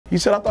He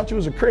said, I thought you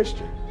was a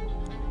Christian.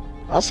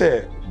 I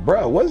said,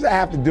 bro, what does that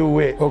have to do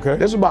with, this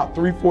was about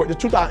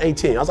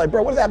 2018. I was like,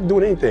 bro, what does that have to do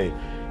with anything?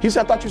 He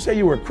said, I thought you said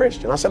you were a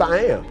Christian. I said, I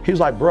am. He was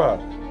like, bro,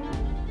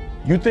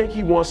 you think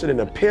he wants it in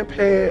a pimp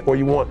hand or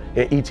you want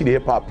an E.T. the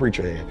hip hop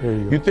preacher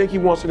hand? You think he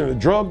wants it in a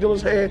drug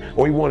dealer's hand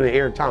or you want it in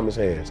Eric Thomas'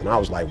 hands? And I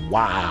was like,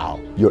 wow.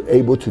 You're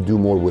able to do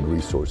more with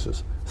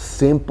resources.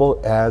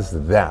 Simple as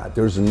that.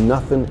 There's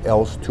nothing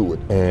else to it.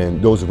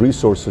 And those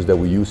resources that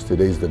we use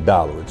today is the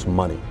dollar, it's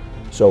money.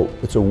 So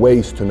it's a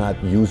waste to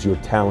not use your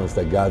talents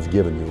that God's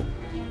given you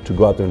to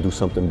go out there and do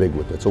something big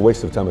with it. It's a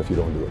waste of time if you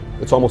don't do it.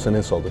 It's almost an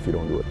insult if you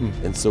don't do it.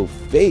 And so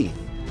faith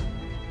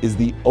is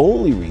the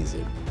only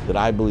reason that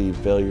I believe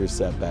failures,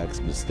 setbacks,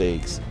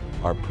 mistakes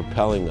are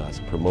propelling us,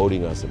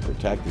 promoting us, and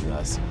protecting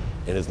us.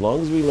 And as long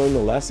as we learn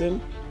the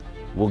lesson,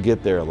 we'll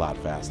get there a lot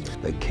faster.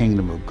 The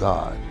kingdom of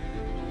God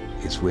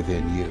is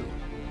within you.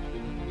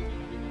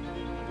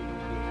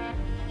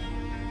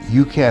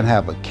 You can't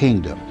have a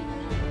kingdom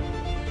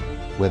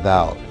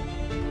without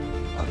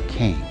a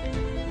king.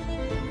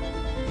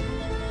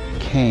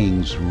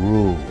 Kings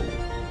rule.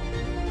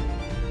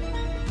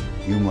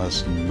 You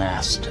must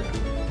master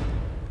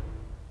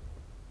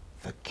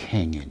the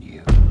king in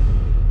you.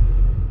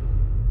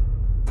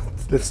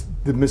 Let's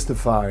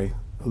demystify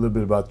a little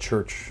bit about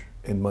church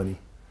and money.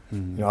 You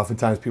know,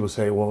 oftentimes people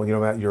say, well, you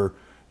know, Matt, your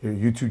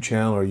YouTube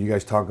channel or you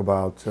guys talk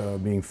about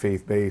being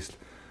faith-based,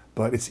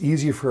 but it's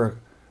easier for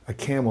a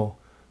camel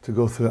to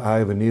go through the eye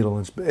of a needle.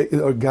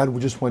 And God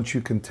just wants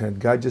you content.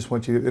 God just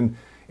wants you,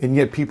 and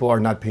yet people are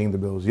not paying the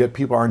bills. Yet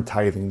people aren't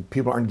tithing.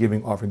 People aren't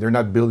giving offering. They're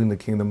not building the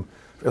kingdom,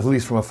 at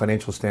least from a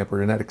financial standpoint.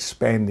 They're not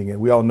expanding it.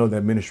 We all know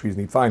that ministries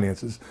need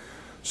finances.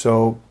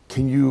 So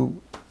can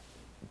you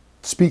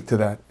speak to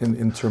that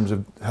in terms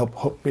of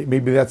help?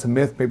 Maybe that's a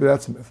myth. Maybe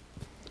that's a myth.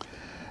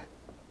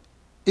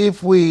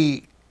 If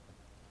we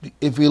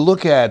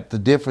look at the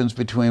difference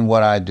between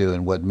what I do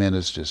and what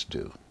ministers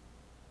do,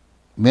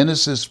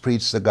 ministers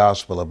preach the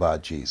gospel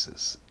about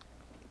Jesus.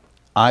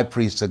 I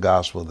preach the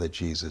gospel that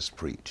Jesus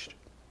preached.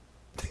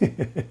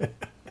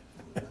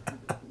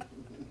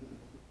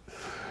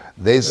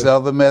 They sell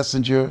the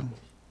messenger,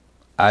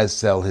 I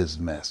sell his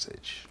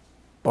message.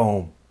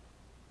 Boom.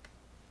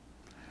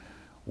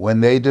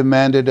 When they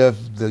demanded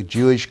of the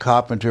Jewish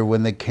carpenter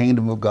when the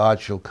kingdom of God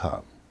shall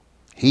come,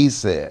 he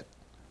said,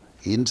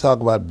 he didn't talk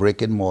about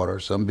brick and mortar,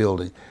 some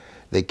building,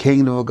 the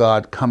kingdom of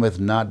God cometh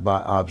not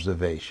by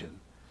observation.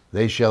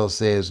 They shall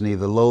say, is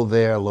neither lo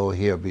there, lo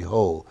here,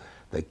 behold,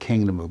 the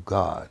kingdom of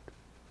God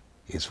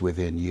is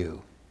within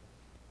you.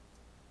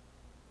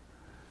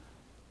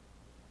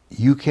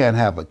 You can't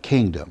have a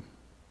kingdom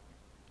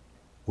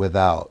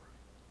without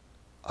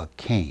a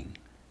king.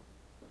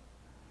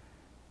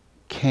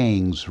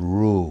 Kings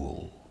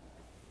rule.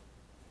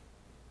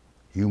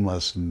 You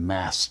must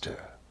master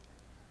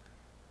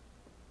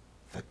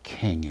the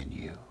king in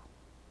you.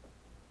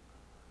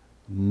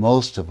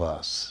 Most of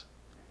us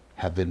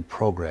have been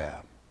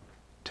programmed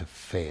to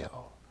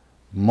fail.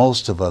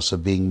 Most of us are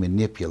being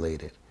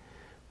manipulated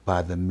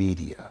by the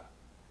media,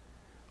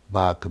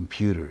 by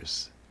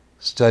computers.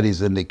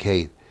 Studies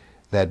indicate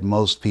that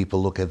most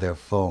people look at their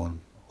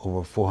phone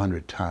over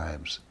 400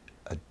 times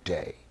a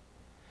day.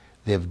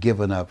 They've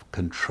given up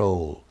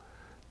control,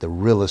 the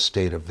real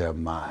estate of their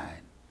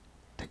mind,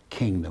 the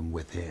kingdom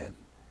within,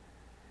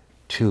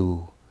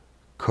 to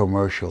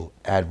commercial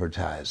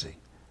advertising.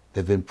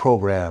 They've been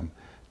programmed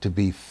to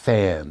be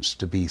fans,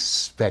 to be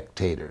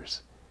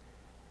spectators,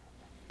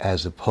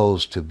 as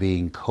opposed to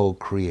being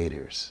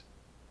co-creators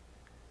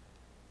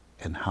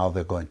in how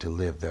they're going to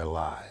live their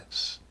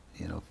lives.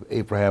 You know,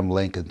 Abraham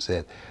Lincoln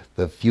said,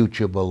 the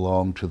future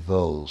belonged to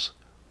those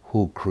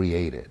who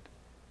created.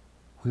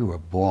 We were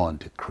born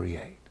to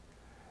create.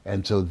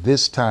 And so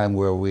this time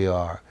where we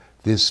are,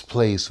 this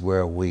place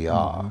where we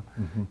are,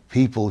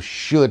 people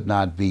should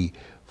not be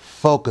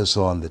focused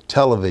on the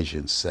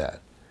television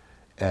set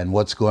and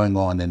what's going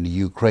on in the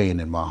Ukraine,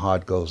 and my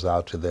heart goes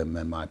out to them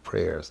and my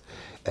prayers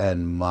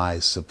and my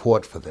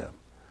support for them.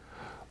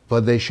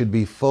 But they should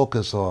be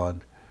focused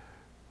on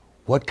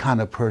what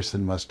kind of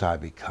person must I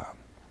become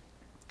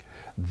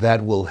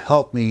that will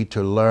help me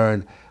to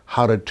learn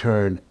how to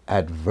turn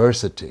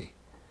adversity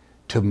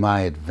to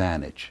my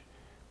advantage.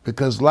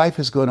 Because life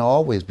is going to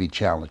always be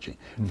challenging.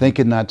 Think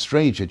it not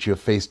strange that you're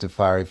faced the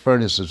fiery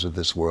furnaces of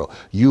this world.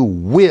 You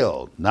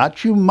will,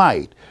 not you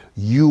might,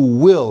 you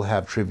will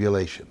have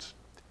tribulations.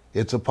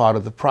 It's a part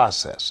of the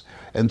process.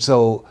 And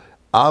so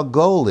our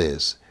goal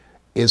is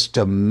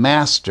to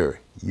master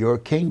your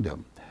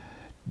kingdom.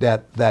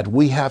 That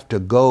we have to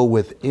go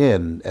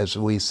within, as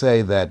we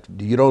say, that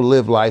you don't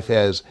live life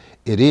as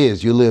it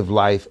is, you live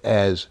life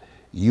as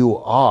you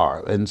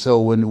are. And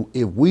so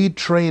if we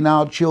train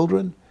our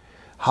children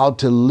how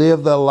to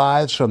live their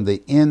lives from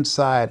the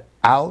inside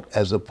out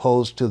as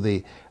opposed to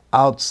the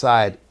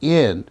outside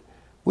in,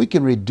 we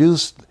can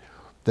reduce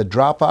the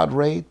dropout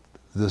rate,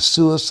 the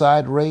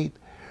suicide rate,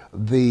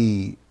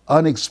 the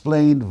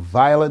unexplained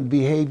violent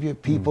behavior,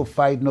 people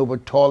fighting over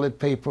toilet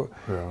paper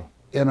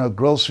in a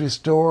grocery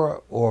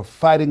store or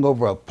fighting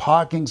over a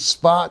parking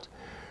spot.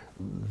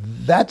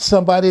 that's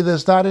somebody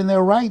that's not in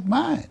their right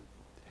mind.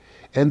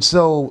 And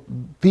so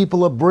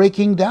people are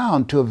breaking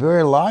down to a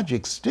very large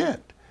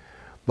extent.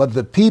 But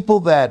the people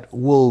that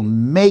will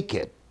make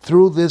it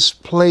through this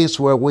place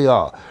where we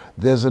are,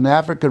 there's an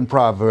African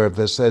proverb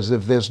that says,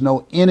 if there's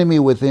no enemy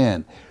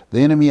within,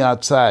 the enemy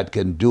outside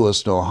can do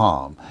us no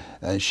harm.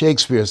 And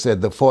Shakespeare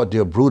said, the fault,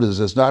 dear Brutus,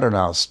 is not in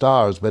our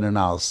stars, but in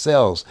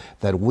ourselves,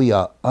 that we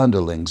are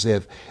underlings.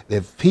 If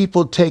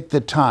people take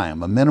the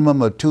time, a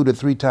minimum of 2 to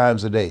 3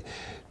 times a day,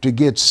 to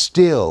get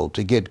still,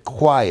 to get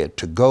quiet,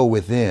 to go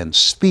within,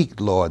 speak,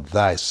 Lord,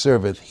 thy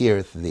servant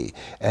heareth thee,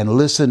 and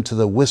listen to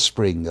the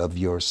whispering of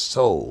your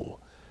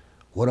soul.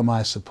 What am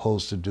I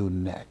supposed to do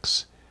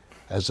next?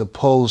 As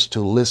opposed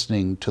to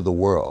listening to the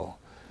world.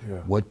 Yeah.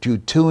 What you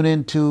tune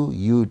into,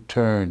 you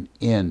turn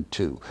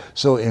into.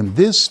 So in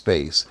this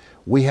space,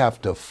 we have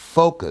to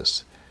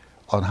focus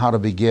on how to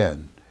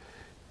begin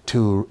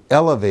to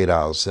elevate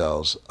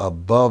ourselves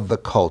above the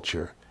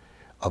culture,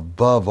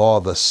 above all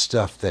the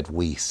stuff that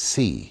we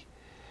see,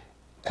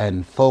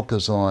 and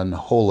focus on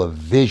whole a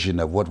vision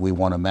of what we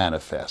want to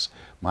manifest.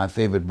 My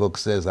favorite book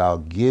says, I'll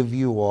give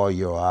you all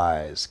your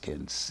eyes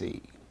can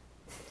see.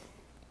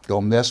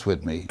 Don't mess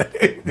with me.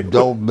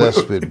 Don't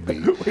mess with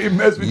me.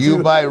 You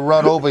might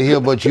run over here,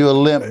 but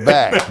you'll limp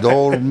back.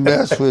 Don't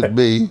mess with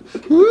me.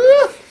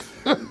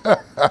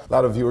 A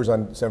lot of viewers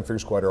on Seven Figure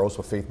Squad are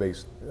also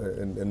faith-based,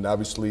 and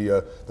obviously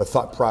the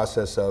thought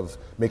process of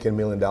making $1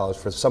 million,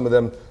 for some of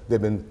them,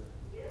 they've been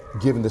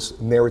given this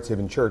narrative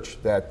in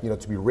church that, you know,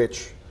 to be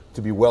rich,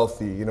 to be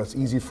wealthy, you know, it's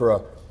easy for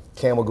a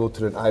camel go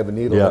to the eye of a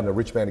needle and a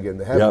rich man to get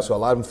into heaven. So a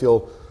lot of them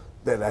feel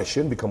that I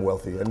shouldn't become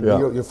wealthy. And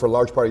you're, for a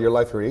large part of your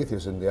life, you're an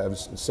atheist. And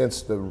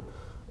since the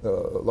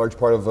large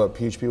part of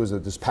PHP was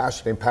this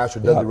pastor named Pastor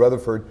Dudley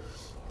Rutherford,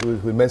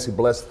 who immensely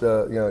blessed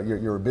you know,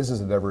 your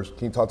business endeavors.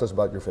 Can you talk to us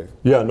about your faith?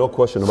 Yeah, no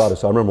question about it.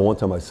 So I remember one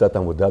time I sat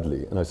down with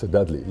Dudley, and I said,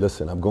 Dudley,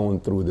 listen, I'm going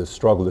through this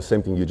struggle, the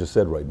same thing you just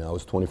said right now. I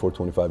was 24,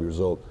 25 years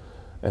old.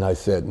 And I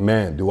said,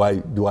 man, do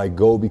I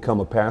go become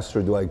a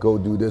pastor? Do I go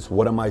do this?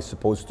 What am I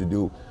supposed to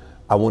do?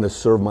 I want to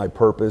serve my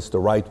purpose the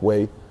right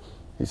way.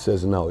 He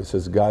says, no. He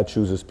says, God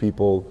chooses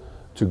people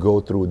to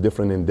go through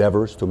different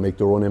endeavors to make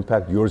their own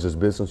impact. Yours is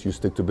business. You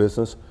stick to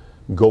business.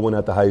 Going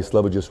at the highest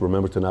level, just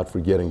remember to not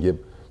forget and give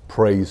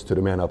praise to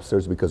the man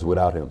upstairs, because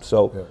without him.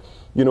 So,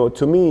 you know,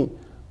 to me,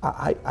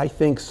 I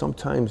think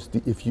sometimes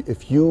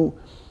if you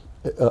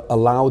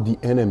allow the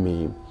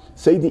enemy,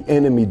 say the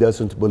enemy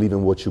doesn't believe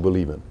in what you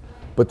believe in,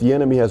 but the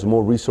enemy has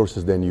more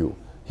resources than you,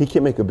 he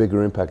can make a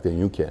bigger impact than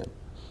you can.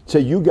 Say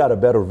you got a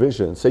better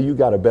vision, say you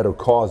got a better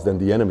cause than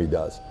the enemy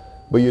does,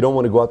 but you don't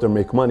want to go out there and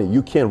make money,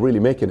 you can't really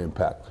make an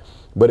impact.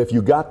 But if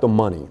you got the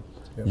money,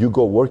 you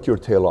go work your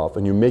tail off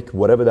and you make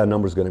whatever that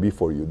number is going to be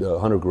for you, the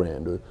 100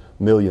 grand, a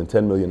million,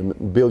 10 million, a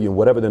billion,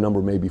 whatever the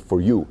number may be for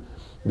you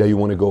that you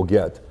want to go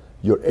get,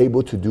 you're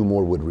able to do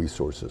more with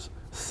resources.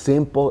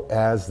 Simple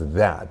as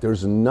that.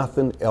 There's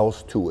nothing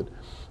else to it.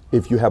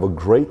 If you have a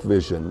great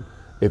vision,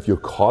 if your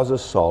cause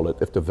is solid,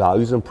 if the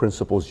values and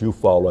principles you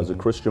follow as a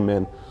Christian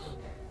man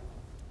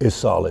is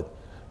solid,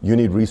 you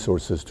need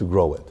resources to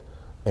grow it.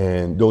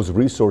 And those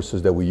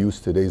resources that we use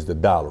today is the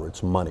dollar,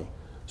 it's money.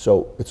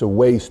 So it's a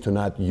waste to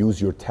not use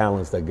your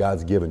talents that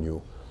God's given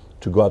you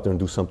to go out there and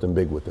do something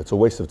big with it. It's a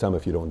waste of time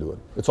if you don't do it.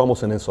 It's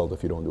almost an insult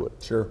if you don't do it.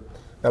 Sure.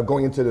 Now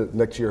going into the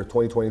next year,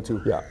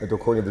 2022, at the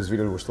recording of this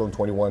video, we're still in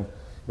 21. You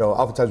know,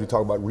 oftentimes we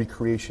talk about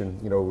recreation,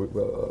 you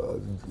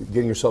know,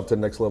 getting yourself to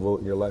the next level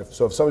in your life.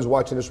 So if somebody's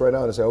watching this right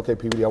now and they say, okay,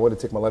 PBD, I want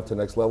to take my life to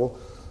the next level,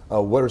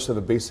 what are some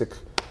of the basic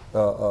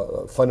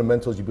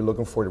fundamentals you'd be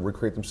looking for to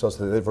recreate themselves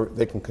so that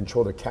they can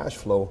control their cash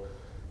flow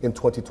in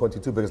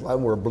 2022? Because a lot of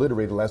them were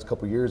obliterated the last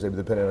couple of years. They've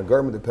depended on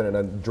government, depended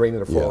on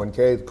draining their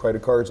 401k,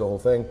 credit cards, the whole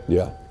thing.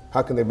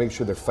 How can they make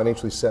sure they're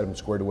financially set and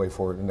squared away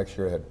for the next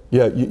year ahead?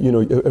 Yeah, you know,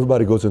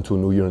 everybody goes into a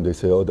new year and they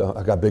say, oh,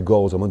 I got big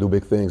goals, I'm going to do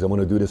big things, I'm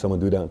going to do this, I'm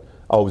going to do that.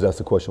 I always ask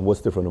the question,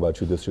 what's different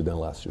about you this year than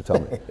last year? Tell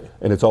me.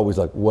 And it's always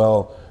like,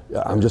 well,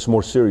 I'm just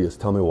more serious,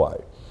 tell me why.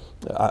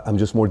 I'm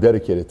just more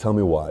dedicated, tell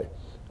me why.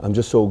 I'm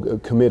just so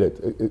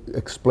committed,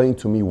 explain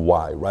to me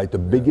why, right? The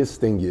biggest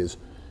thing is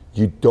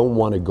you don't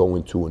want to go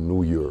into a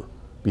new year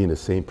being the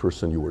same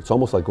person you were. It's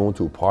almost like going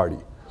to a party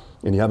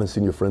and you haven't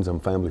seen your friends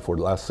and family for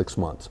the last 6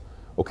 months,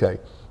 okay?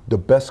 The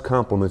best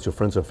compliments your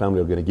friends and family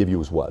are going to give you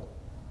is what?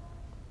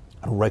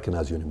 I don't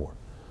recognize you anymore.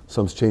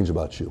 Something's changed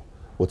about you.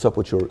 What's up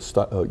with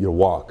your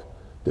walk?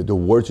 The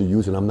words you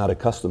use, and I'm not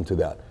accustomed to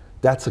that.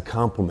 That's a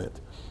compliment.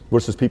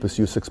 Versus people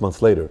see you 6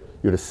 months later,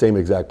 you're the same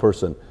exact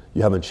person.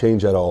 You haven't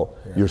changed at all.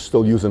 You're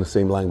still using the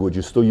same language.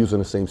 You're still using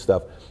the same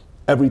stuff.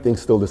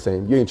 Everything's still the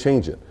same. You ain't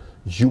changing.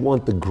 You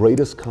want the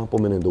greatest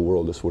compliment in the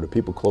world is for the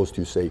people close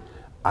to you say,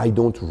 I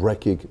don't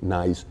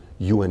recognize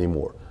you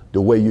anymore.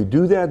 The way you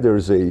do that,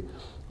 there's a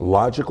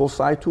logical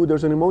side to it,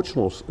 there's an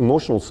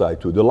emotional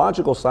side to it. The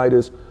logical side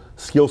is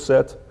skill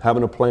set,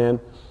 having a plan,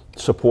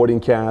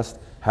 supporting cast,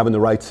 having the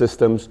right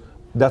systems.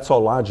 That's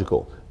all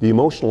logical. The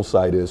emotional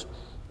side is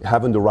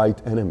having the right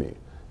enemy,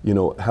 you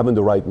know, having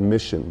the right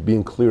mission,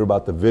 being clear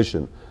about the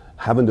vision,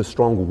 having the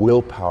strong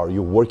willpower.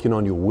 You're working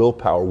on your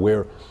willpower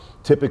where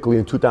Typically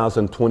in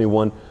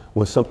 2021,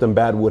 when something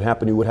bad would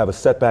happen, you would have a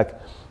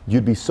setback,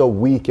 you'd be so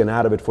weak and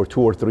out of it for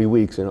 2 or 3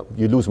 weeks, and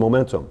you lose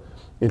momentum.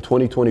 In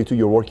 2022,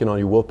 you're working on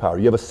your willpower.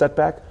 You have a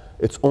setback,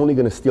 it's only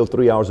gonna steal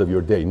 3 hours of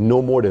your day,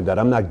 no more than that.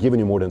 I'm not giving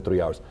you more than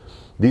 3 hours.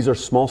 These are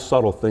small,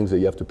 subtle things that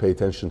you have to pay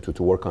attention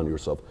to work on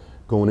yourself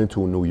going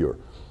into a new year.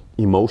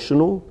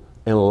 Emotional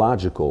and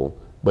logical,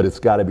 but it's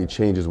gotta be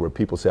changes where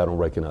people say, I don't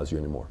recognize you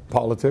anymore.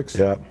 Politics,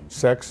 Yeah.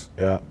 sex,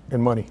 Yeah.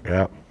 and money.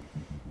 Yeah.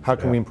 How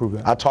can we improve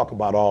that? I talk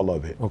about all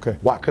of it. Okay.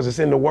 Why? Because it's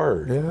in the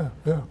Word. Yeah,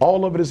 yeah.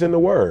 All of it is in the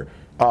Word.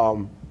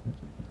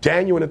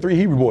 Daniel and the 3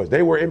 Hebrew boys,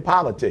 they were in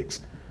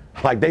politics.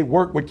 Like they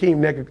worked with King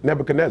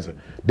Nebuchadnezzar.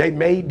 They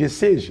made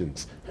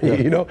decisions. Yeah,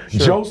 You know,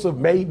 sure. Joseph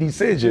made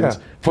decisions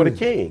for the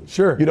king.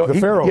 Sure, You know, the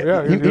Pharaoh,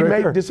 yeah, he you're right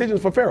made there.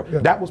 decisions for Pharaoh. Yeah.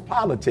 That was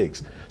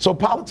politics. So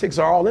politics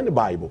are all in the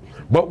Bible.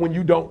 But when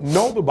you don't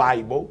know the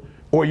Bible,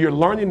 or you're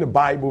learning the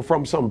Bible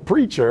from some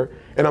preacher,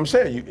 and I'm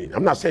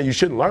not saying you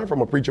shouldn't learn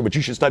from a preacher, but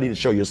you should study to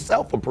show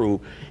yourself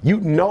approved. You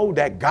know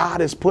that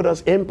God has put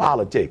us in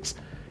politics.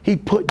 He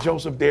put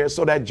Joseph there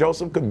so that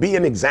Joseph could be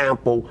an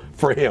example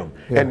for him.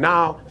 Yeah. And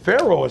now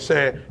Pharaoh is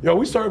saying, yo,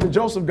 we serving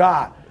Joseph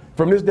God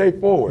from this day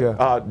forward.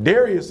 Yeah.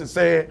 Darius is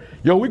saying,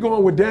 yo, we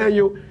going with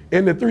Daniel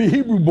and the 3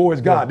 Hebrew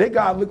boys God. Yeah. They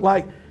God look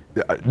like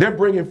they're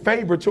bringing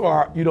favor to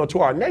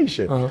our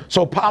nation.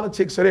 So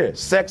politics are there.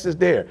 Sex is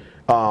there.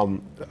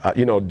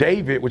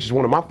 David, which is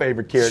one of my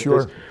favorite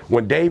characters, Sure.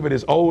 when David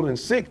is old and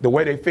sick, the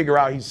way they figure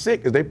out he's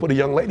sick is they put a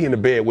young lady in the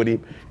bed with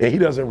him and he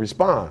doesn't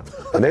respond.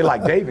 And they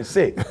like, David's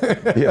sick.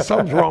 Yeah,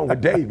 something's wrong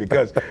with David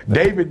because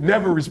David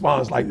never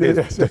responds like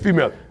this. The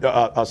female,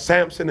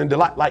 Samson and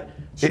Delilah, like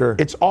Sure.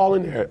 it's all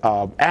in there.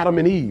 Adam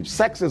and Eve,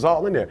 sex is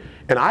all in there.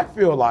 And I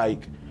feel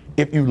like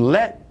if you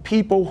let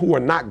people who are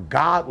not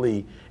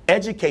godly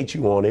educate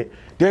you on it,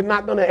 they're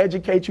not going to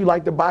educate you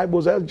like the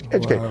Bible's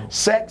educate. Wow.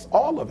 Sex,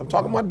 all of it. I'm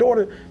talking to my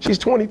daughter, she's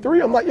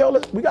 23. I'm like, yo,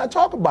 we got to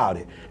talk about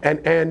it.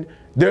 And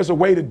there's a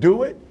way to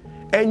do it.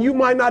 And you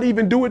might not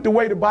even do it the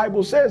way the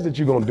Bible says that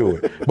you're going to do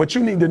it. But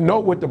you need to know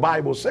what the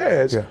Bible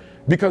says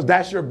because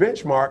that's your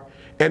benchmark.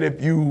 And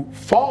if you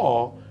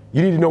fall,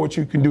 you need to know what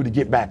you can do to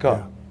get back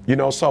up. You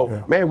know,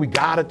 so, man, we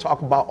got to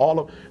talk about all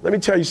of. Let me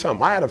tell you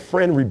something. I had a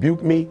friend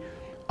rebuke me,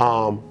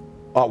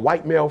 a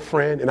white male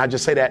friend, and I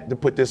just say that to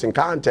put this in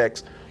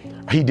context.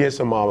 He did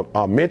some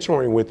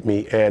mentoring with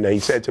me, and he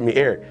said to me,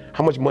 Eric,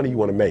 how much money you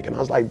want to make? And I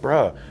was like,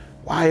 bruh,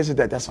 why is it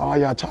that that's all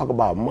y'all talk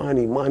about?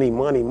 Money, money,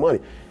 money, money.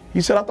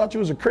 He said, I thought you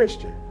was a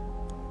Christian.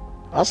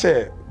 I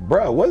said,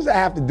 bruh, what does that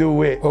have to do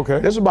with,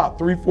 this is about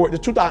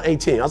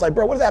 2018. I was like,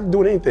 bro, what does that have to do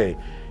with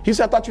anything? He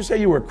said, I thought you said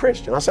you were a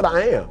Christian. I said,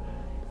 I am.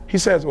 He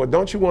says, well,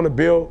 don't you want to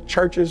build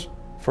churches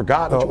for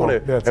God? Don't you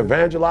want to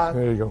evangelize?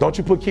 There you go. Don't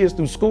you put kids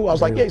through school? I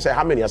was like, yeah. He said,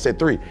 how many? I said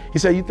 3. He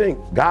said, you think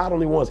God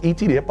only wants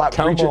E.T. the hip-hop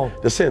preacher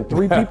to send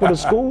 3 people to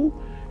school?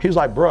 He was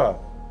like, bruh,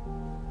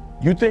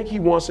 you think he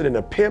wants it in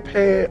a pimp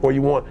hand or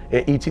you want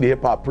an E.T. the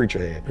hip-hop preacher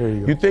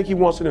hand? You think he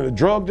wants it in a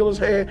drug dealer's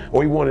hand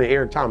or you want it in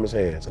Eric Thomas'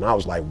 hands? And I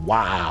was like,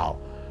 wow,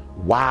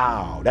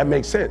 that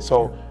makes sense.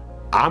 So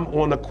I'm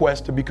on a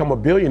quest to become a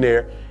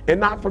billionaire, and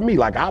not for me.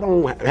 Like, I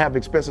don't have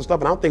expensive stuff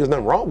and I don't think there's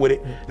nothing wrong with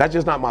it. That's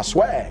just not my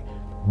swag.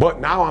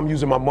 But now I'm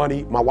using my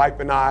money, my wife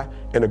and I,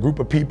 and a group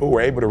of people were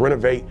able to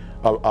renovate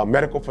a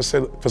medical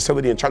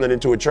facility and turn it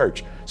into a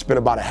church. Spent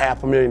about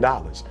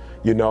 $500,000,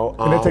 you know.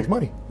 And it takes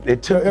money.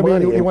 It took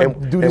money, and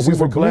we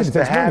were blessed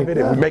to have it,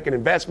 and we're making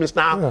investments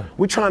now.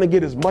 We're trying to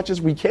get as much as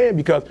we can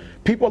because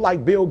people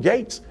like Bill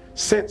Gates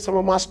sent some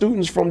of my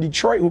students from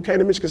Detroit who came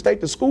to Michigan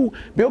State to school.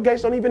 Bill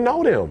Gates don't even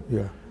know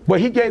them. But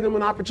he gave them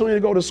an opportunity to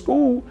go to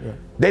school.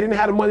 They didn't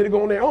have the money to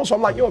go on their own. So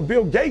I'm like, yo,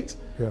 Bill Gates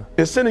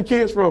is sending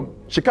kids from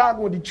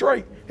Chicago and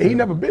Detroit, and he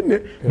never been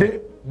there.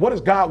 Then what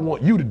does God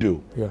want you to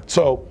do?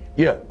 So,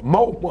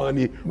 more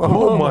money,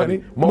 more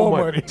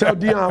money. Tell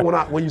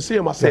Dion when you see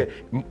him, I said,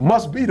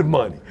 must be the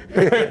money.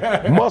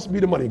 Must be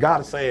the money.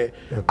 God is saying,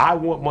 I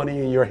want money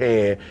in your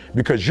hand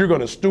because you're going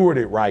to steward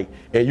it right,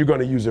 and you're going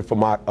to use it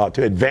for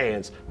to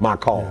advance my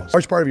cause. A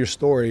large part of your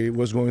story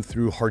was going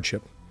through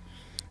hardship.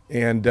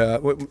 And,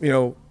 you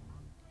know,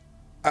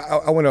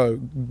 I want to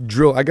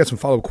drill, I got some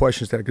follow-up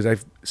questions to that because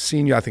I've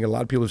seen you, I think a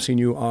lot of people have seen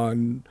you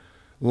online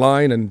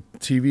and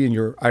TV and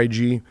your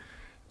IG.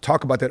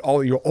 Talk about that,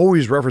 you're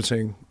always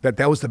referencing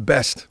that was the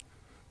best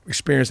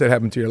experience that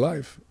happened to your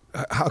life.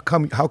 How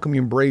come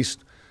you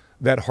embraced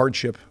that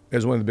hardship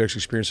as one of the biggest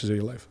experiences of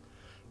your life?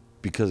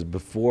 Because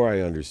before I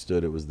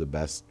understood it was the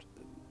best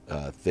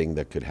thing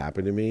that could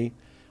happen to me,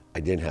 I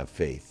didn't have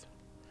faith.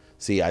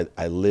 See,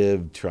 I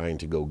lived trying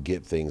to go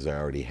get things I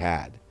already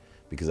had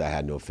because I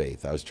had no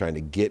faith. I was trying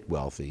to get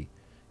wealthy,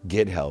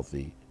 get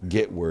healthy,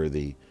 get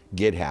worthy,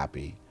 get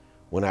happy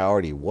when I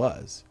already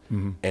was.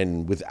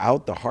 And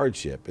without the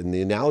hardship, and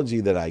the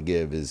analogy that I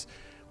give is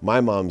my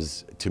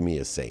mom's, to me,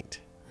 a saint.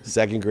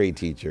 2nd grade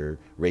teacher,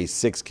 raised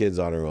 6 kids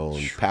on her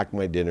own, packed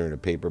my dinner in a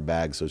paper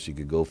bag so she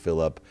could go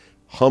fill up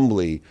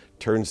humbly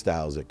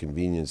turnstiles at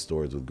convenience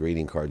stores with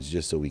greeting cards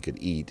just so we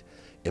could eat.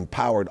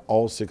 Empowered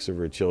all 6 of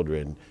her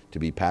children to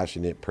be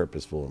passionate,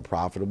 purposeful, and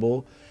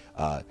profitable.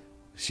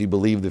 She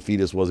believed the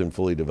fetus wasn't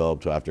fully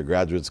developed till after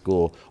graduate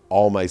school.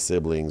 All my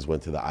siblings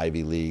went to the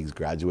Ivy Leagues,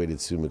 graduated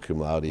summa cum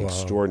laude,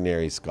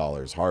 extraordinary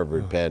scholars,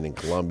 Harvard, Penn, and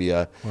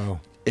Columbia.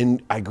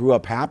 And I grew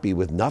up happy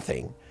with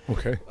nothing.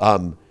 Okay.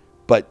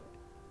 But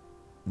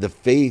the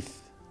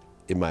faith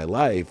in my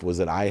life was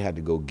that I had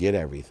to go get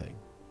everything.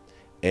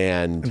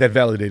 And that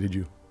validated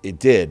you. It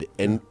did.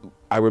 And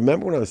I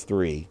remember when I was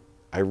 3,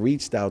 I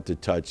reached out to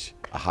touch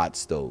a hot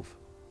stove.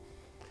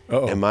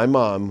 And my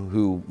mom,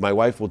 who my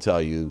wife will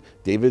tell you,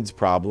 David's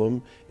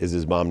problem is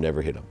his mom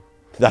never hit him.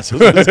 That's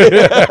what it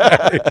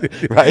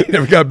is. Right?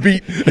 Never got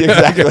beat.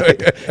 Exactly.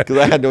 Because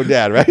I had no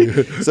dad,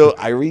 right? So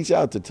I reach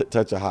out to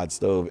touch a hot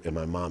stove, and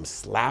my mom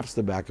slaps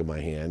the back of my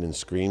hand and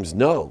screams,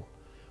 no.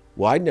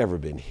 Well, I'd never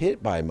been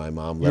hit by my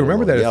mom. You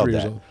remember that at 3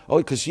 years old? Oh,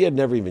 because she had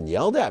never even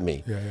yelled at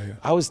me. Yeah.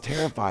 I was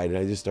terrified, and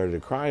I just started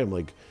to cry. I'm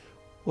like,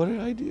 what did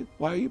I do?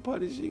 Why are you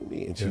punishing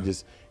me? And she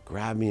just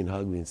grabbed me and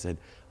hugged me and said,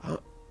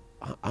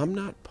 I'm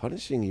not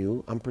punishing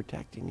you, I'm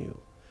protecting you.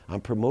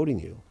 I'm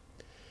promoting you.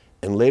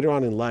 And later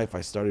on in life,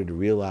 I started to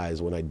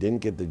realize when I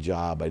didn't get the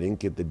job, I didn't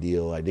get the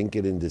deal, I didn't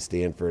get into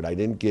Stanford, I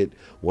didn't get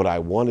what I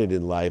wanted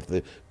in life,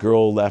 the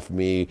girl left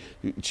me,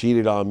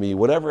 cheated on me,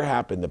 whatever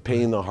happened, the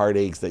pain, the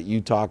heartaches that you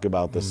talk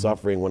about, the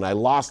suffering, when I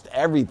lost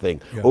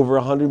everything, over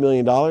 $100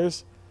 million,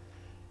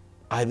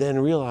 I then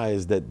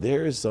realized that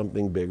there is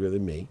something bigger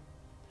than me,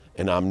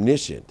 an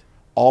omniscient,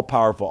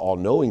 all-powerful,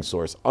 all-knowing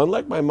source.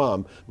 Unlike my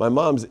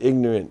mom's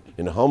ignorant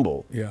and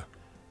humble. Yeah.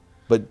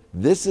 But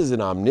this is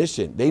an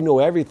omniscient. They know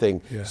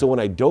everything. Yeah. So when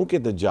I don't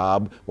get the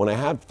job, when I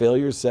have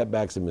failures,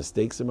 setbacks, and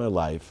mistakes in my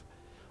life,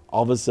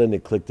 all of a sudden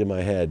it clicked in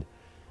my head,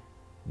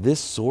 this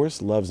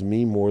source loves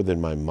me more than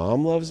my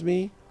mom loves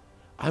me.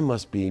 I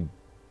must be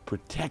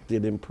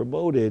protected and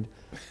promoted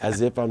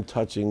as if I'm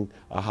touching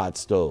a hot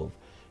stove.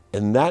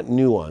 And that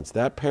nuance,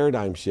 that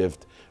paradigm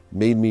shift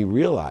made me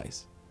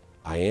realize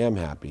I am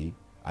happy,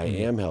 I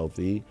am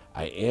healthy,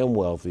 I am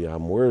wealthy,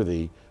 I'm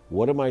worthy.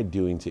 What am I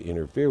doing to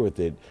interfere with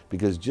it?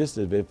 Because just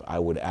as if I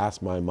would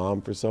ask my mom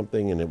for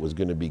something and it was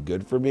going to be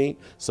good for me,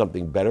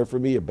 something better for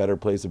me, a better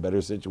place, a better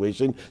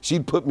situation,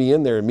 she'd put me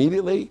in there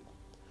immediately.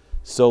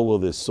 So will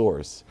this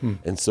source.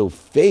 And so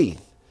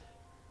faith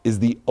is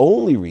the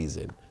only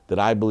reason that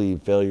I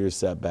believe failures,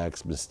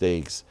 setbacks,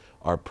 mistakes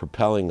are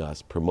propelling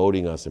us,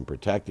 promoting us, and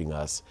protecting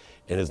us.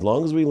 And as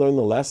long as we learn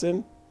the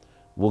lesson,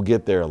 we'll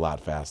get there a lot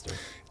faster.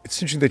 It's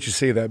interesting that you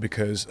say that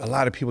because a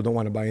lot of people don't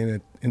want to buy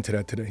into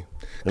that today.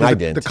 And I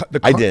didn't.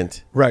 I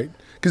didn't. Right.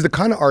 Because the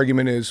kind of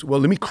argument is, well,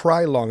 let me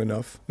cry long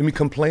enough, let me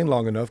complain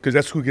long enough, because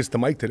that's who gets the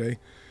mic today.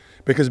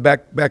 Because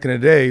back in the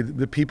day,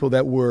 the people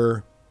that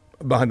were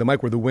behind the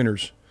mic were the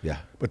winners. Yeah.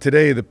 But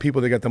today, the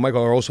people that got the mic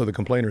are also the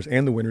complainers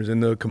and the winners.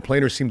 And the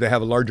complainers seem to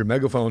have a larger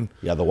megaphone.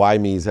 Yeah, the why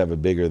me's have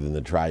it bigger than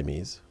the try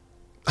me's.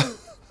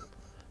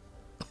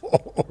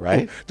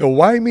 Right? The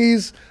why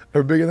me's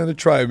are bigger than the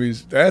try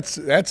me's. That's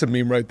a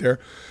meme right there.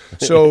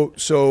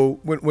 So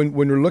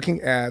when you're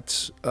looking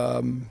at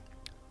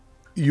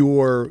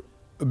your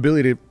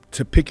ability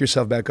to pick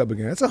yourself back up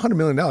again, that's $100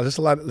 million. That's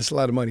a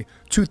lot of money.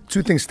 Two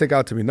things stick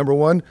out to me. Number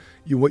one,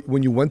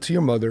 when you went to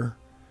your mother,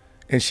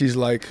 and she's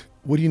like,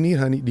 "What do you need,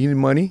 honey? Do you need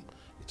money?"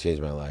 It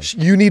changed my life.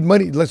 You need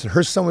money. Listen,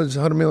 her son was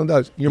 $100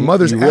 million. Your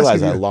mother's asking you. You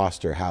realize I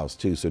lost her house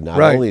too. So not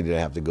only did I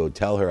have to go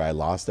tell her I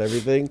lost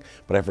everything,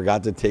 but I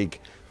forgot to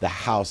take the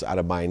house out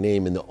of my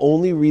name. And the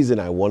only reason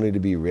I wanted to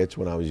be rich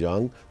when I was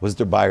young was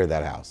to buy her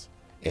that house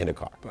and a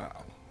car.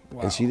 Wow.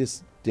 And she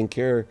just didn't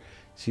care.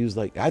 She was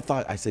like,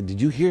 I said, did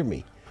you hear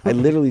me? I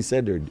literally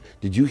said to her,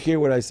 did you hear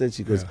what I said?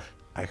 She goes,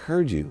 I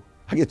heard you.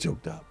 I get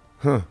choked up.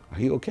 Are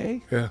you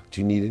okay? Yeah.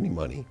 Do you need any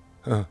money?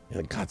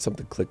 And God,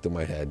 something clicked in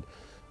my head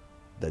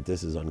that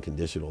this is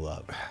unconditional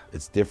love.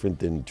 It's different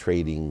than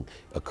trading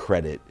a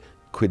credit,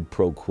 quid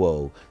pro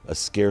quo, a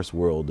scarce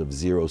world of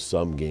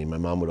zero-sum game. My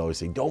mom would always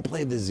say, don't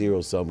play the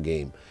zero-sum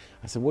game.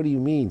 I said, what do you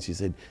mean? She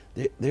said,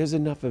 there's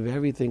enough of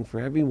everything for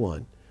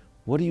everyone.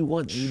 What do you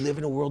want? You live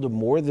in a world of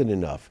more than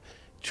enough.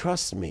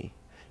 Trust me.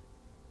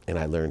 And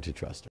I learned to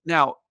trust her.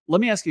 Now,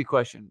 let me ask you a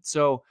question.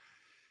 So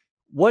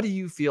what do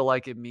you feel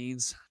like it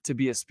means to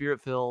be a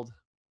spirit-filled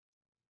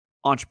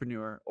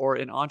entrepreneur, or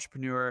an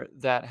entrepreneur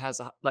that has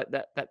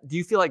do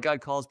you feel like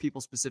God calls people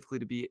specifically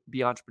to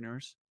be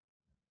entrepreneurs?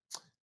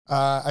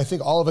 I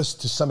think all of us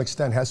to some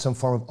extent has some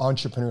form of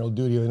entrepreneurial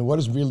duty. And what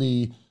does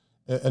really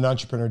an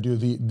entrepreneur do?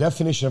 The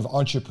definition of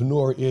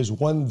entrepreneur is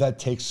one that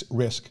takes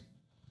risk.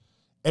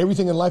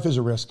 Everything in life is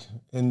a risk.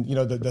 And you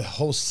know, the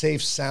whole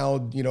safe,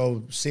 sound,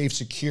 safe,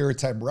 secure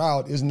type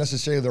route isn't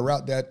necessarily the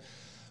route that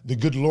the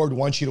good Lord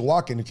wants you to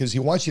walk in, because he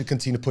wants you to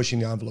continue pushing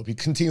the envelope. He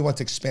continue wants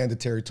to expand the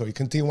territory. He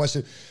continue wants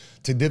to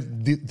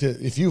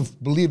if you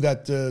believe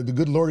that the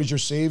good Lord is your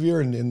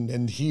Savior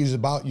and he's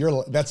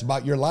that's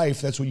about your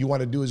life, that's what you want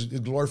to do, is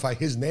glorify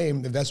his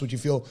name, if that's what you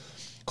feel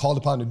called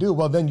upon to do,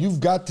 well, then you've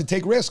got to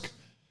take risk.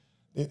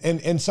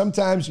 And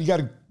sometimes you got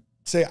to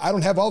say, I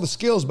don't have all the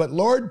skills, but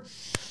Lord,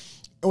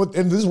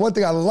 and this is one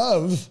thing I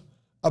love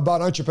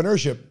about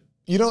entrepreneurship.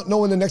 You don't know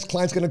when the next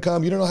client's going to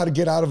come. You don't know how to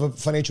get out of a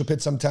financial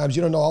pit sometimes.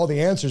 You don't know all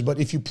the answers. But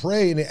if you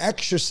pray and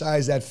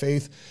exercise that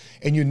faith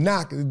and you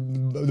knock,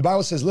 the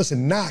Bible says,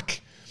 listen, knock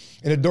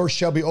and the door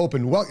shall be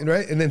opened. Well,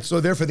 right? And then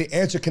so therefore the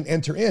answer can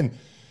enter in.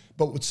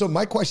 But so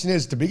my question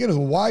is, to begin with,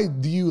 why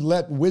do you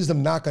let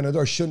wisdom knock on the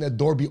door? Shouldn't that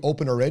door be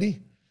open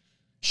already?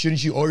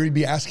 Shouldn't you already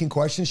be asking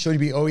questions?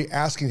 Shouldn't you be already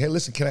asking, hey,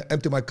 listen, can I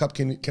empty my cup?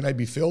 Can I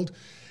be filled?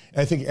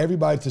 And I think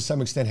everybody to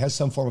some extent has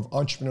some form of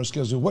entrepreneurial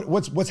skills.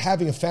 What's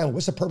having a family?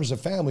 What's the purpose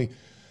of family?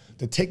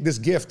 To take this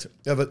gift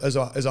of as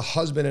a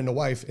husband and a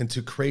wife and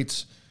to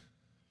create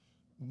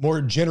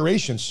more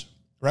generations,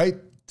 right?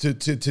 To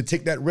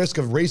take that risk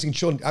of raising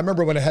children. I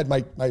remember when I had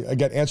I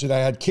got answered, I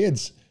had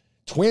kids,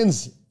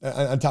 twins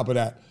on top of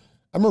that.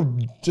 I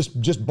remember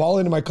just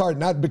bawling in my car,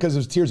 not because it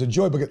was tears of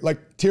joy, but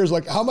like tears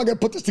like, how am I going to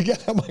put this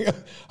together? How am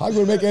I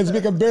going to make ends meet?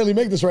 I can barely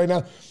make this right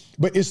now.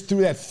 But it's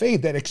through that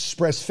faith, that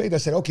expressed faith. I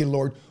said, okay,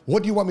 Lord,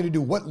 what do you want me to do?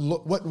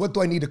 What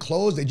do I need to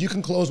close that you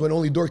can close? What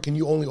only door can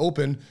you only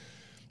open?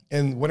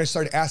 And when I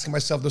started asking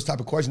myself those type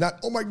of questions,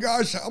 not, oh my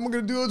gosh, how am I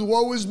going to do this?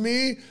 Woe is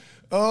me.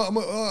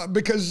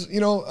 Because,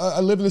 I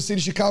live in the city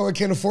of Chicago. I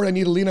can't afford it. I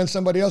need to lean on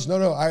somebody else.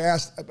 No, I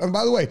asked. And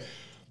by the way,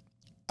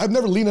 I've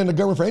never leaned on the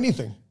government for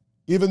anything,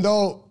 even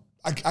though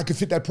I could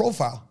fit that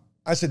profile.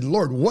 I said,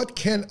 Lord, what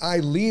can I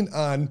lean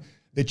on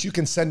that you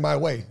can send my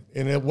way?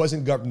 And it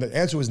wasn't government. The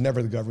answer was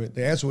never the government.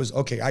 The answer was,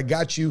 okay, I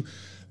got you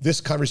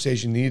this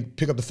conversation. You need to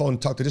pick up the phone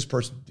and talk to this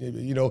person,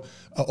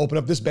 open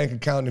up this bank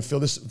account and fill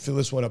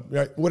this one up,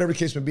 right? Whatever the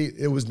case may be,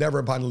 it was never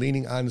about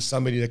leaning on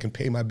somebody that can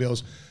pay my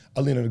bills.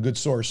 I lean on a good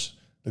source,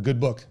 a good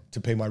book to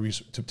pay my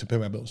to pay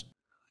my bills.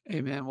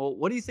 Hey man, well,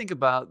 what do you think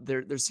about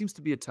there seems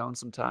to be a tone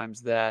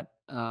sometimes that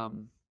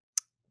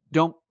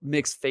don't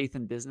mix faith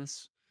and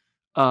business.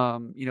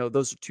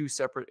 Those are two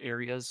separate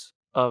areas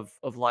of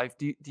life.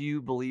 Do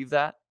you believe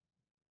that?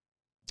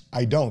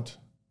 I don't,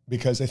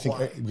 because I think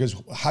because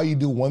how you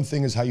do one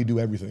thing is how you do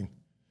everything.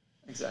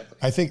 Exactly.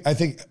 I think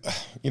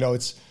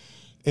it's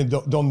and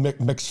don't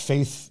mix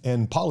faith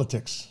and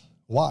politics.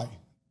 Why?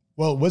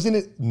 Well, wasn't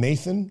it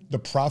Nathan, the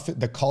prophet,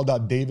 that called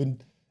out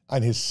David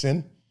on his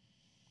sin?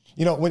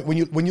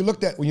 When you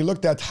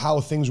looked at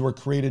how things were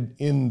created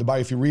in the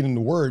Bible, if you read in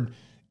the Word,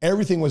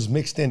 everything was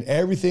mixed in.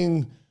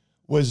 Everything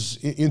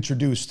was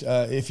introduced.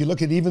 If you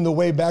look at even the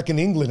way back in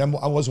England,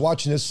 I was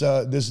watching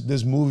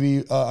this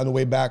movie on the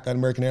way back on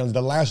American Airlines,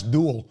 The Last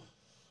Duel,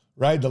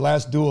 right? The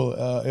Last Duel.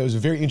 It was a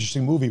very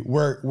interesting movie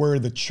where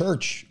the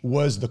church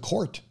was the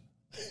court.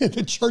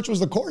 The church was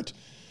the court.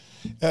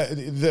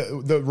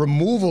 The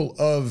removal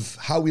of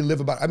how we live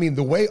about. I mean,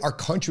 the way our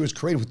country was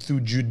created through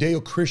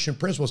Judeo-Christian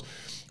principles,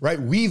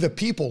 right? We the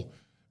people,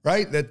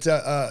 right?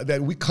 That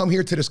we come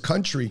here to this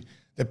country.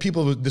 That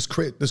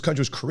this country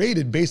was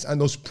created based on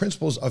those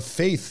principles of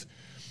faith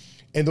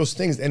and those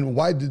things. And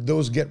why did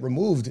those get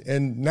removed?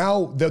 And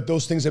now that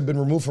those things have been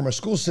removed from our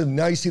school system,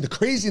 now you see the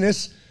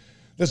craziness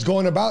that's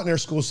going about in our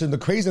school system, the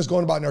craziness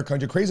going about in our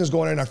country, the craziness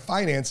going on in our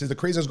finances, the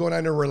craziness going on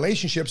in our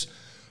relationships.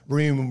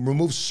 We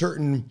remove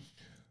certain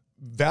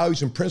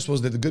values and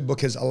principles that the good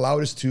book has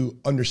allowed us to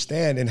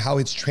understand and how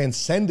it's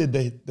transcended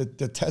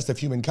the test of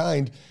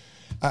humankind.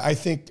 I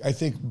think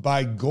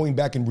by going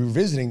back and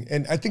revisiting,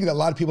 and I think that a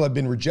lot of people have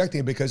been rejecting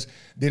it because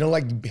they don't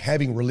like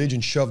having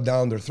religion shoved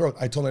down their throat.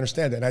 I totally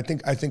understand that.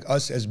 And I think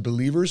us as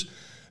believers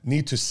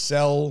need to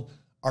sell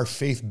our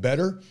faith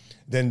better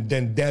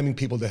than damning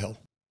people to hell.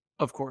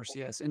 Of course,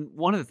 yes. And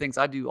one of the things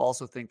I do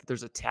also think that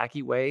there's a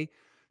tacky way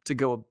to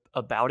go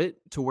about it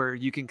to where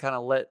you can kind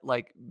of let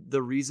like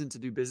the reason to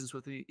do business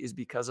with me is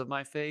because of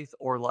my faith,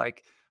 or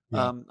like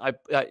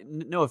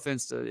no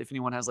offense to if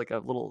anyone has like a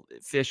little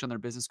fish on their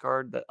business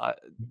card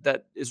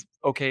that is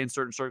okay in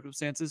certain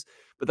circumstances,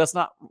 but that's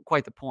not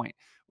quite the point.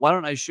 Why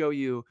don't I show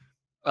you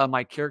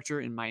my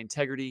character and my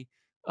integrity,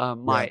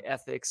 my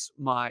ethics,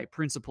 my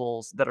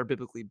principles that are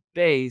biblically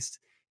based,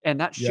 and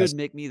that should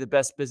make me the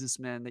best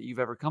businessman that you've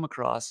ever come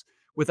across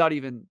without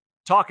even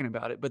talking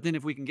about it. But then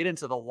if we can get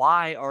into the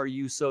why are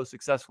you so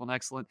successful and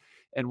excellent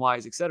and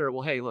whys, et cetera.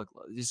 Well, hey, look,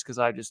 just because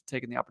I've just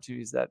taken the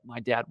opportunities that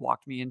my dad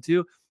walked me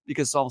into,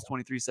 because Psalms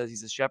 23 says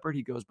he's a shepherd.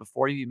 He goes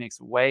before you. He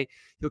makes a way.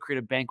 He'll create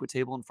a banquet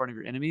table in front of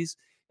your enemies.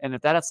 And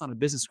if that's not a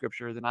business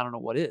scripture, then I don't know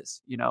what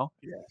is,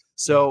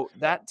 So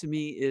that to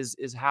me is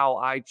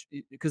how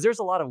because there's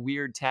a lot of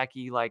weird,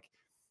 tacky, like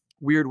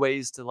weird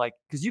ways to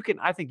because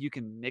I think you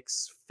can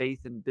mix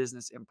faith and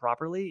business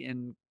improperly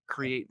and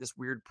create this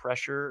weird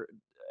pressure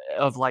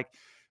of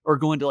or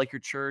going to your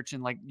church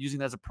and using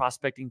that as a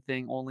prospecting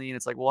thing only. And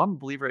it's well, I'm a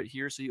believer at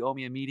here, so you owe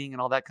me a meeting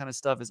and all that kind of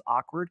stuff is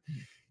awkward.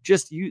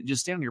 Just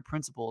stand on your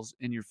principles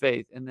and your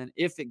faith. And then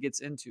if it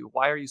gets into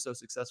why are you so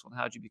successful and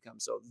how'd you become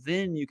so,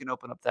 then you can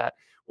open up that,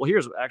 well,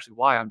 here's actually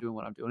why I'm doing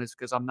what I'm doing. It's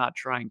because I'm not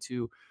trying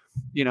to,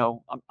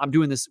 I'm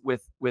doing this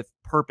with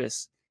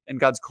purpose, and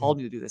God's called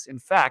me to do this. In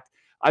fact,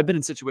 I've been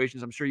in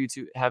situations, I'm sure you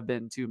two have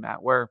been too,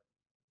 Matt, where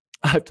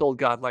I've told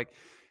God,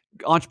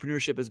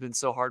 entrepreneurship has been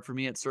so hard for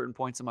me at certain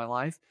points in my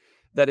life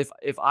that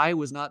if I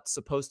was not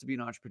supposed to be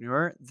an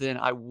entrepreneur, then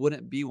I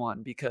wouldn't be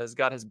one, because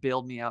God has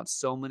bailed me out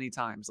so many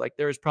times. Like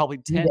there's probably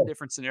 10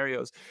 different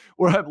scenarios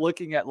where I'm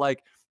looking at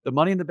like the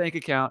money in the bank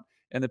account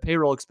and the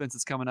payroll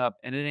expenses coming up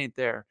and it ain't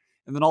there.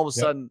 And then all of a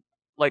sudden,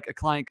 like a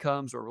client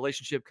comes or a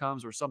relationship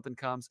comes or something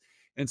comes.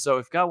 And so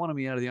if God wanted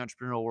me out of the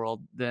entrepreneurial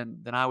world, then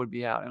I would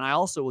be out. And I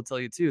also will tell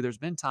you too, there's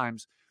been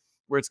times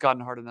where it's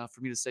gotten hard enough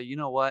for me to say, you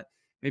know what,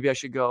 maybe I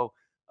should go,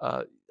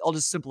 I'll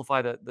just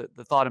simplify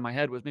the thought in my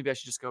head was maybe I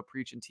should just go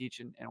preach and teach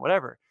and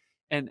whatever.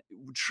 And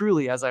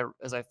truly, as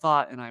I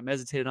thought and I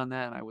meditated on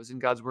that and I was in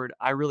God's word,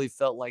 I really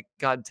felt like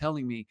God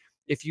telling me,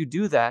 if you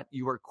do that,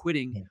 you are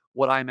quitting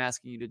what I'm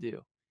asking you to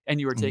do. And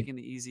you are taking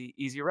the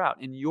easy route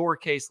in your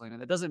case, Lane.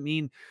 And that doesn't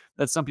mean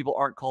that some people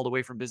aren't called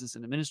away from business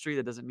into ministry.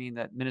 That doesn't mean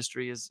that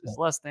ministry is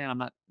less than. I'm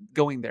not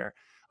going there.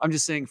 I'm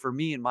just saying for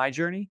me in my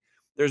journey,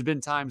 there's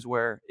been times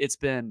where it's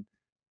been,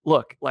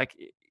 look, like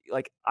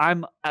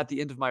I'm at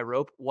the end of my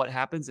rope. What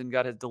happens? And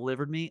God has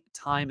delivered me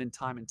time and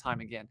time and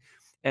time again.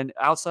 And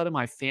outside of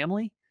my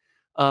family,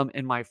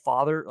 and my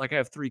father, like I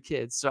have 3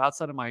 kids. So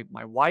outside of my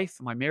wife,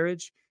 my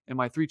marriage, and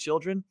my 3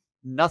 children,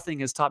 nothing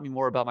has taught me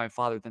more about my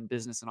father than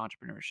business and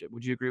entrepreneurship.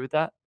 Would you agree with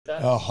that?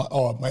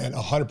 Oh man,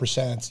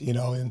 100%. You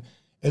know, and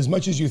as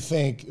much as you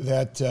think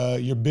that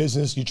your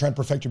business, you're trying to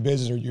perfect your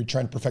business or you're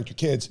trying to perfect your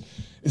kids,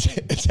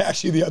 it's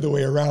actually the other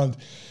way around.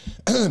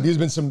 There's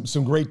been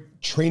some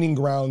great training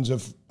grounds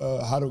of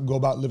how to go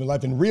about living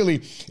life. And really,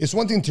 it's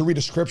one thing to read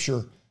a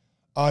scripture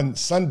on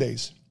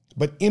Sundays,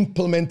 but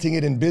implementing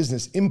it in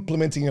business,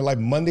 implementing your life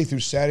Monday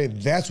through Saturday,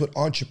 that's what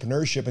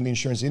entrepreneurship in the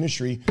insurance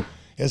industry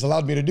has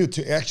allowed me to do,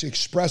 to actually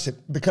express it.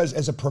 Because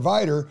as a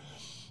provider,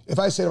 if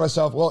I say to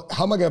myself, well,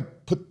 how am I going to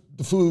put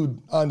the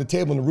food on the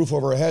table and the roof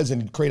over our heads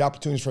and create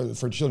opportunities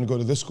for children to go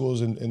to this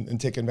schools and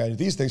take advantage of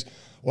these things?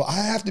 Well, I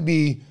have to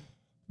be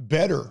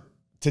better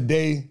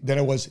today than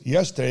I was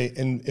yesterday.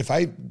 And if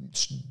I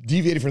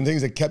deviated from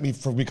things that kept me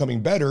from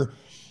becoming better,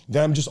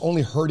 then I'm just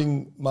only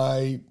hurting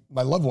my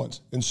loved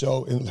ones.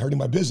 And hurting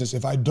my business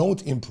if I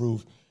don't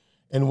improve.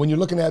 And when you're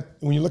looking at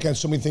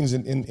so many things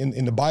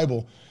in the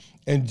Bible,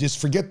 and just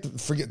forget,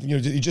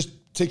 you just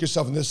take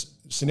yourself in this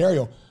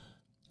scenario.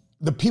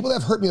 The people that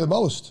have hurt me the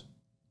most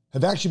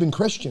have actually been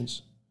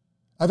Christians.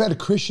 I've had a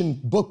Christian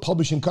book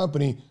publishing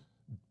company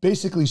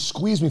basically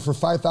squeeze me for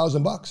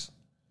 $5,000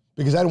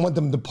 because I didn't want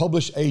them to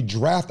publish a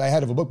draft I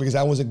had of a book because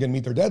I wasn't going to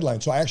meet their deadline.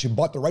 So I actually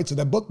bought the rights of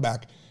that book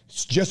back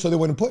just so they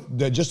wouldn't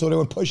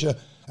push a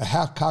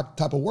half-cocked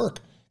type of work,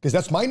 because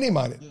that's my name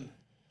on it.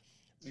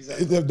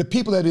 Exactly. The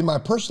people that in my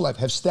personal life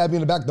have stabbed me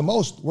in the back the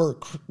most were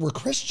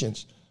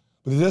Christians.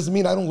 But it doesn't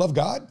mean I don't love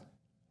God.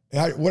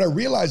 And what I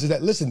realize is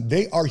that, listen,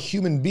 they are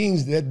human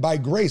beings that by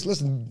grace,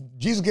 listen,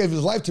 Jesus gave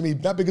his life to me,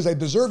 not because I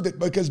deserved it,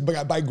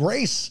 but by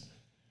grace.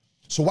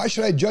 So why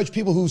should I judge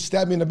people who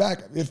stab me in the back?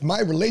 If my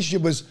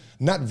relationship was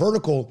not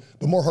vertical,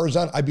 but more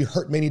horizontal, I'd be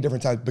hurt many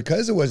different times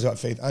because it was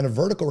faith on a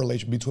vertical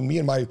relationship between me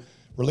and my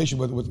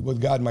relationship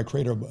with God, my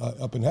creator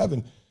up in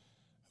heaven.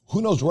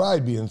 Who knows where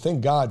I'd be? And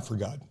thank God for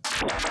God.